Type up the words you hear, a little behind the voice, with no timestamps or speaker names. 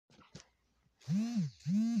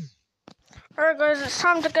Alright guys, it's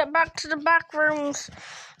time to get back to the back rooms.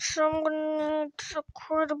 So I'm gonna need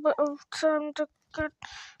quite a bit of time to get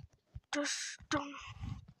this done.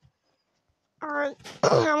 Alright,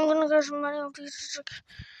 I'm gonna get as many of these as I can.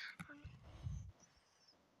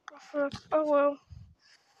 I feel like, oh well,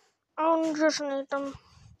 I'll just need them.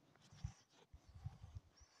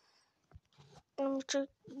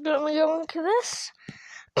 Let me go into this.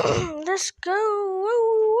 Let's go. Woo,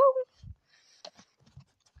 woo.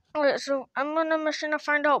 Alright, so I'm on a mission to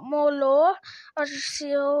find out more lore, as you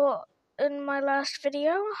see in my last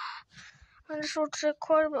video. And this will take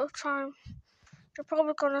quite a bit of time. You're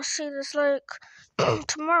probably gonna see this like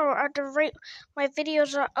tomorrow at the rate my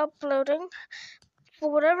videos are uploading.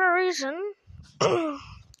 For whatever reason,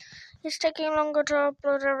 it's taking longer to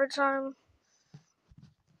upload every time.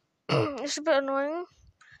 It's a bit annoying,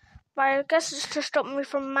 but I guess it's to stop me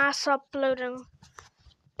from mass uploading.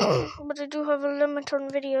 But I do have a limit on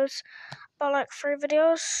videos, about like 3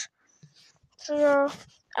 videos. So yeah,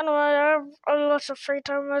 anyway, I have a lot of free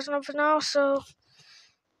time as of now, so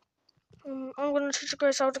I'm gonna teach you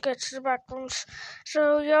guys how to get to the back rooms.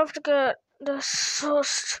 So you have to get this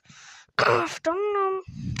first. After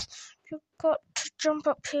you've got to jump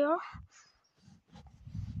up here.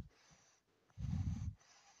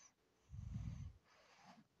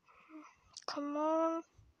 Come on.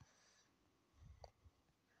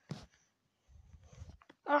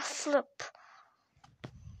 A flip.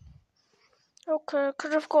 Okay,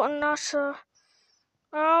 could have gotten that.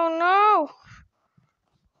 Oh no!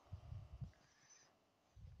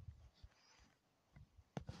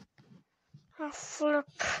 A flip.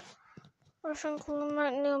 I think we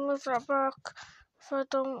might need to move that back if I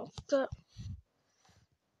don't get.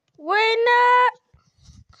 Winner!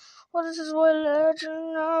 What is this way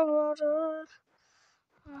legend about it?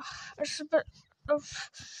 It's a bit of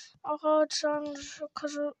a hard time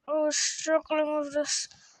because I was struggling with this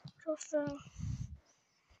thing.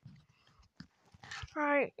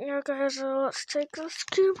 Right, yeah guys, let's take this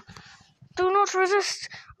cube. Do not resist.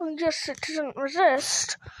 Oh yes, it doesn't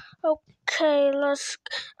resist. Okay, let's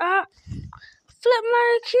flip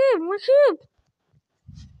my cube.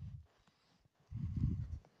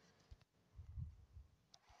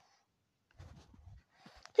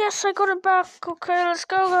 Yes, I got it back. Okay, let's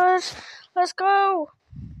go guys. Let's go.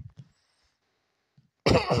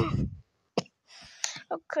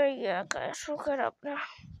 Okay, yeah guys, we'll get up now.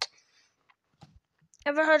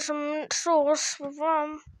 Ever had some sauce with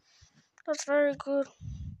rum? That's very good.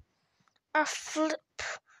 A flip.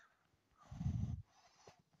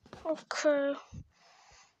 Okay.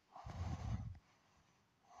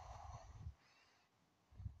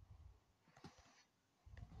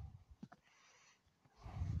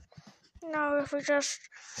 Now if we just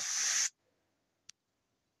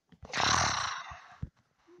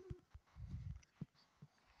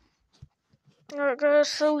alright guys,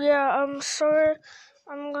 so yeah, I'm sorry.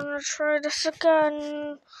 I'm gonna try this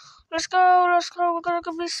again. Let's go. We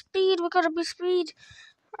gotta be speed.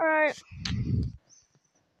 Alright.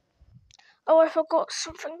 Oh, I forgot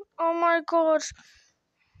something. Oh my god.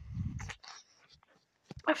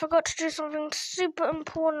 I forgot to do something super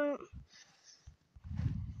important.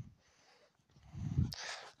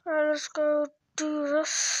 Alright, let's go do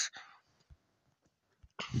this.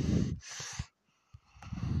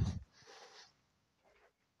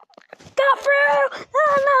 Got through!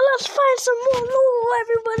 Now let's find some more lore,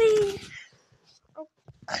 everybody!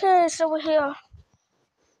 Okay, so we're here.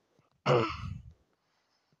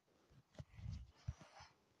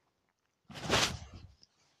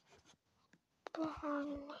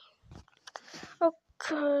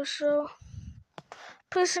 Okay, so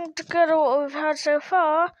piecing together what we've had so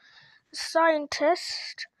far, the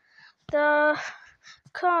scientist, the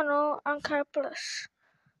colonel, and capitalist.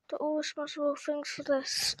 They're all responsible things for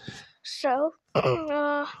this. So,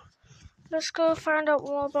 let's go find out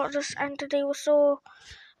more about this entity we saw.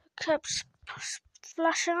 Kept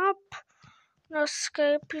flashing up. No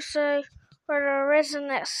escape, you say. Well, there is an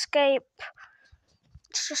escape.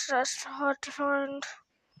 It's just that it's hard to find.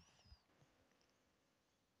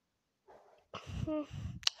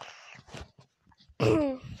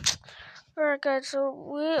 Alright guys, so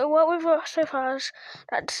what we've got so far is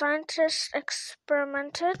that the scientists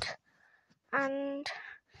experimented and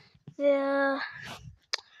the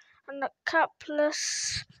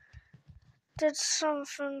capitalist did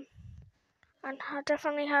something and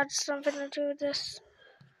definitely had something to do with this.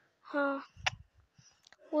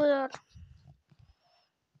 Weird.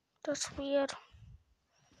 That's weird.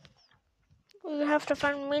 We have to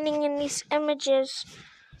find meaning in these images.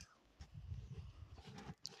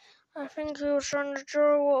 I think he was trying to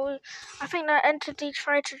draw I think that entity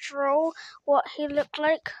tried to draw what he looked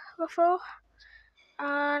like before.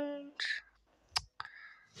 And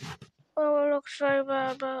well, it looks so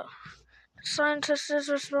bad, but the scientist is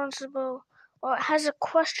responsible. Well, it has a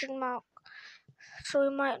question mark, so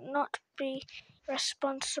he might not be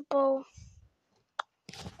responsible.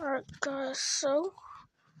 Alright guys, so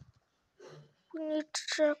we need to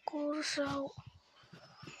check all this out.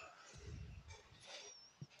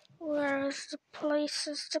 Where is the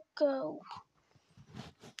places to go?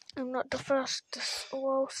 I'm not the first, this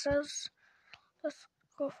wall says. Let's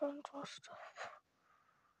go find more stuff.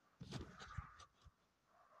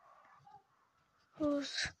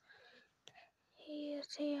 He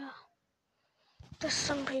is here. There's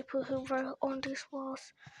some people who wrote on these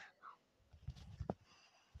walls.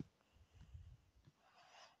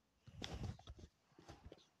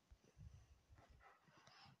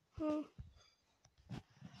 Hmm.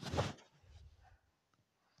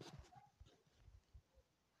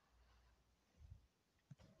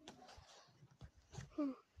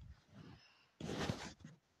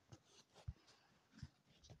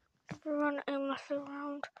 If we run aimlessly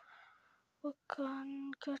around, we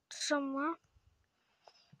can get somewhere.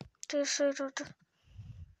 They say that there's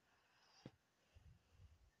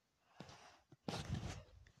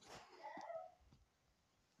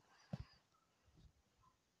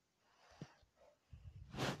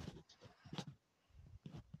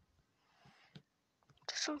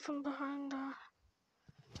something behind there.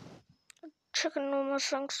 Checking all my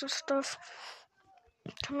things and stuff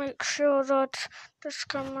to make sure that this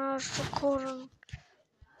camera is recording.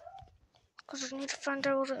 Because I need to find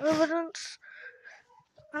out all the evidence.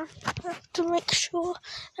 I have to make sure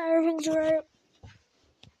that everything's right.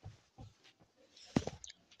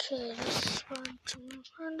 Okay, let's find some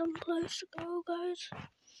random place to go, guys.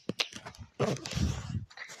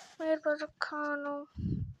 Made by the Colonel.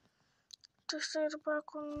 To say the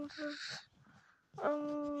backrooms is,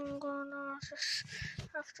 I'm gonna just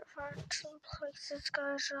have to find some places,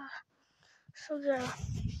 guys. So yeah,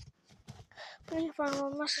 we need to find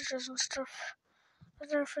more messages and stuff.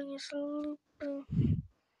 Because everything is looping.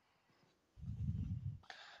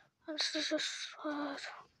 And this is just weird.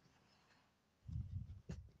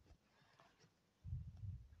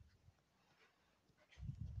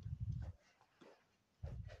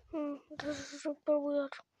 This is super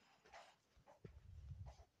weird.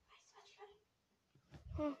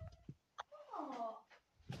 Oh,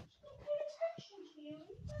 pay attention to you.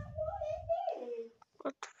 Is that what it is?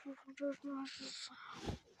 What the noises?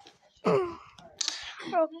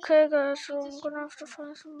 Okay, guys, so I'm gonna have to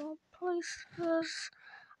find some more places.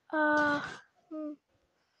 I'm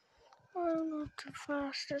not too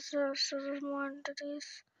fast. It's so there's more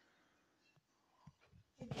entities.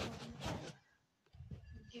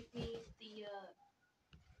 Give me the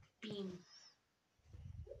beam.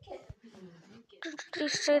 Get the beam. The entity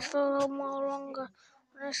stays for a little more longer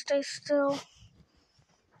when I stay still.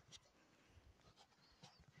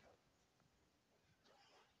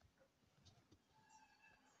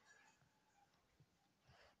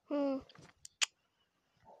 Come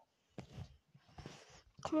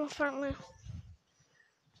on, find me.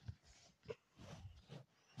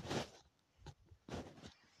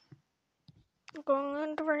 I'm going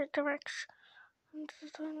in the right direction. And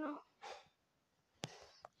I know.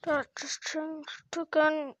 That just changed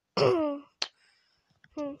again.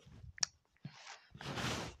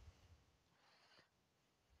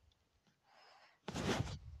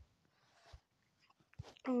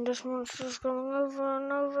 And this monster's going over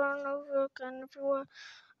and over and over again everywhere.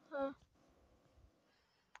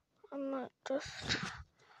 I might just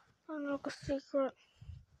unlock a secret.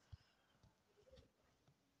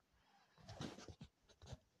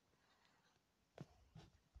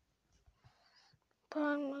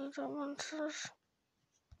 Behind me, that monster's.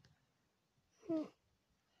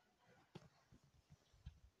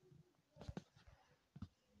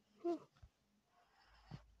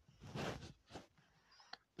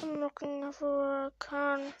 I'm looking everywhere I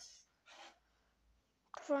can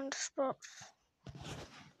to find the spots.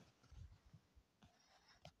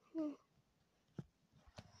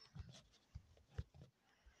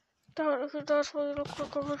 That's what you look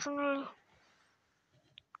like originally.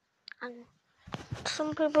 And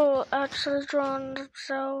some people actually drawn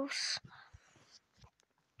themselves.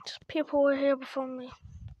 People were here before me.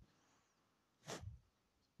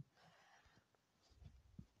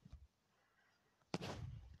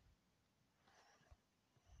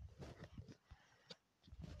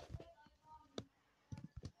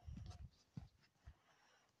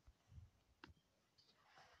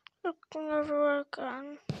 Looking everywhere I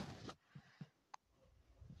can.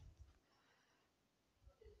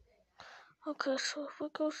 Okay, so if we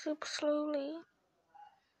go super slowly.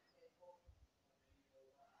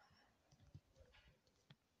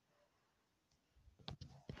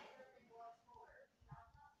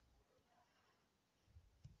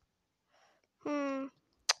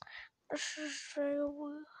 This is very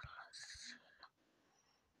weird.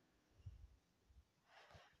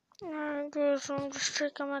 Alright guys, I'm just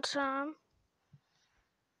taking my time.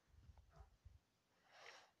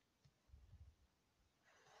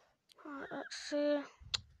 Alright, let's see.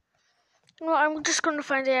 No, I'm just gonna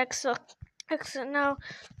find the exit now.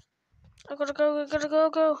 I gotta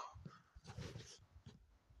go.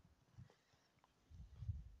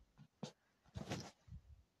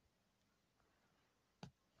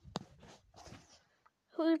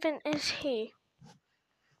 Who even is he?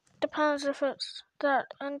 Depends if it's that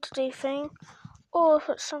entity thing or if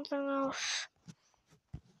it's something else.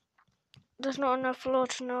 There's not enough lore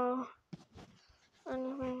to know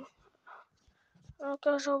anything. I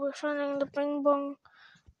guess I'll be finding the Bing Bong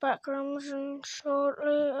backrooms and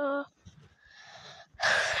shortly.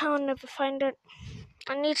 I'll never find it.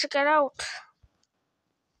 I need to get out.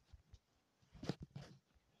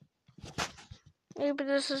 Maybe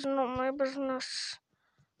this is not my business.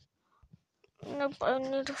 Nope, I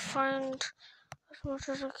need to find as much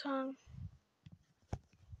as I can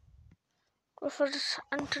before this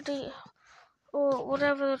entity or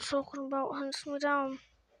whatever they're talking about hunts me down.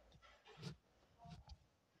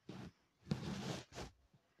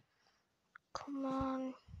 Come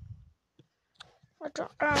on. I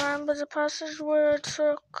don't remember the passage where it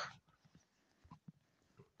took.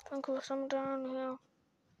 I think it was some down here.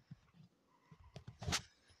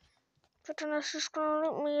 But then that's just gonna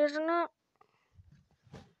loot me, isn't it?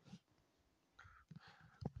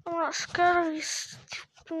 I'm not scared of you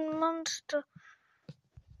stupid monster.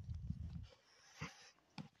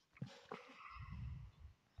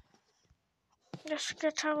 Just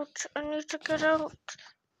get out. I need to get out.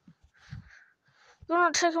 You're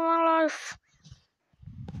not taking my life.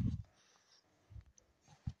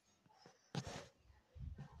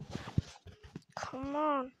 Come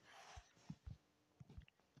on.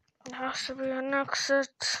 There has to be an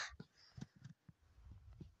exit.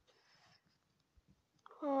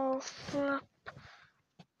 Oh, flip.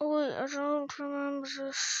 Wait, I don't remember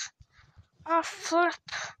this. Ah, flip.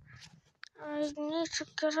 I need to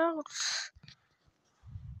get out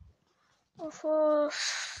before a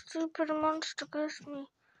stupid monster gets me.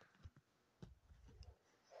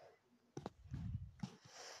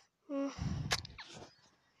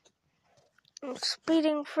 I'm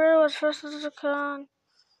speeding through as fast as I can.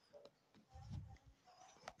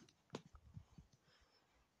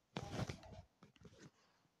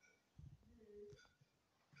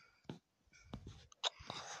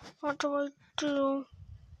 What do I do?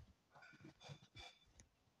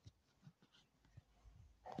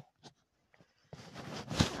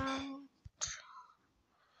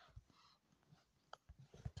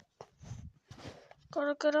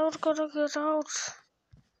 Gotta get out.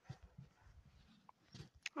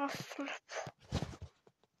 Oh, flip.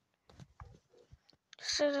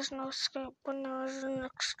 Say there's no escape when there is an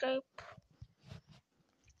escape.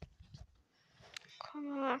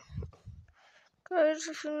 Come on. Guys,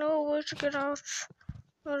 if you know a way to get out,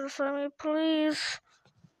 notify me, please.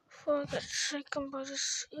 Before I get shaken by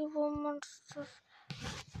this evil monster.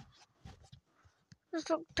 This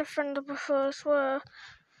looked different than before, I swear.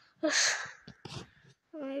 This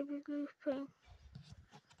may be looping.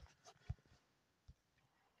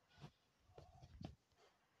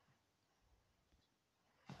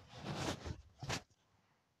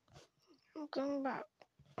 I'm going back.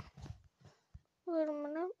 Wait a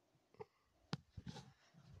minute.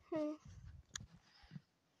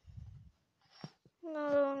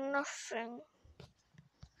 No, nothing.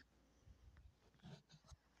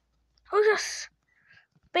 Oh yes!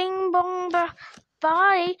 Bing bong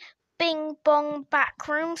bye, bing bong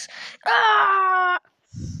backrooms. Ah!